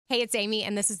Hey, it's Amy,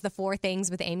 and this is the Four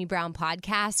Things with Amy Brown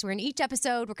podcast, where in each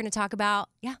episode, we're going to talk about,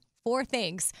 four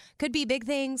things. Could be big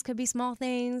things, could be small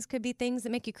things, could be things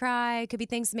that make you cry, could be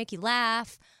things that make you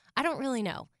laugh. I don't really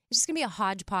know. It's just going to be a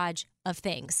hodgepodge of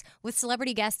things with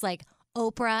celebrity guests like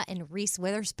Oprah and Reese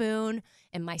Witherspoon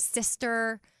and my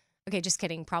sister. Okay, just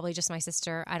kidding. Probably just my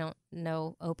sister. I don't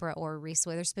know Oprah or Reese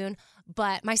Witherspoon,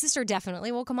 but my sister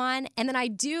definitely will come on. And then I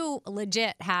do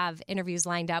legit have interviews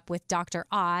lined up with Dr.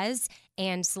 Oz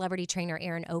and celebrity trainer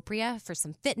Erin Opria for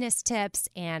some fitness tips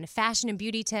and fashion and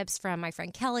beauty tips from my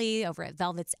friend Kelly over at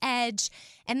Velvet's Edge.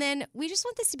 And then we just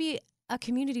want this to be a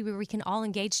community where we can all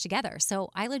engage together.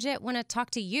 So I legit want to talk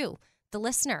to you, the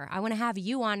listener. I want to have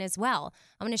you on as well.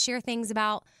 I want to share things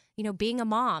about being a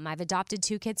mom. I've adopted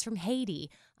 2 kids from Haiti.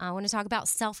 I want to talk about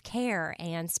self-care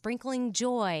and sprinkling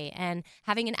joy and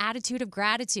having an attitude of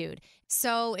gratitude.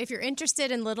 So if you're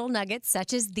interested in little nuggets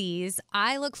such as these,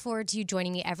 I look forward to you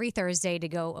joining me every Thursday to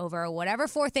go over whatever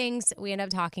 4 things we end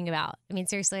up talking about. I mean,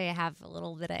 seriously, I have a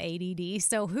little bit of ADD,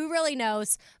 so who really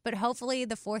knows? But hopefully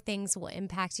the 4 things will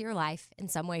impact your life in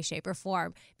some way, shape, or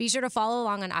form. Be sure to follow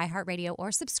along on iHeartRadio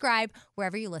or subscribe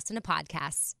wherever you listen to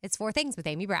podcasts. It's 4 Things with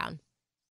Amy Brown.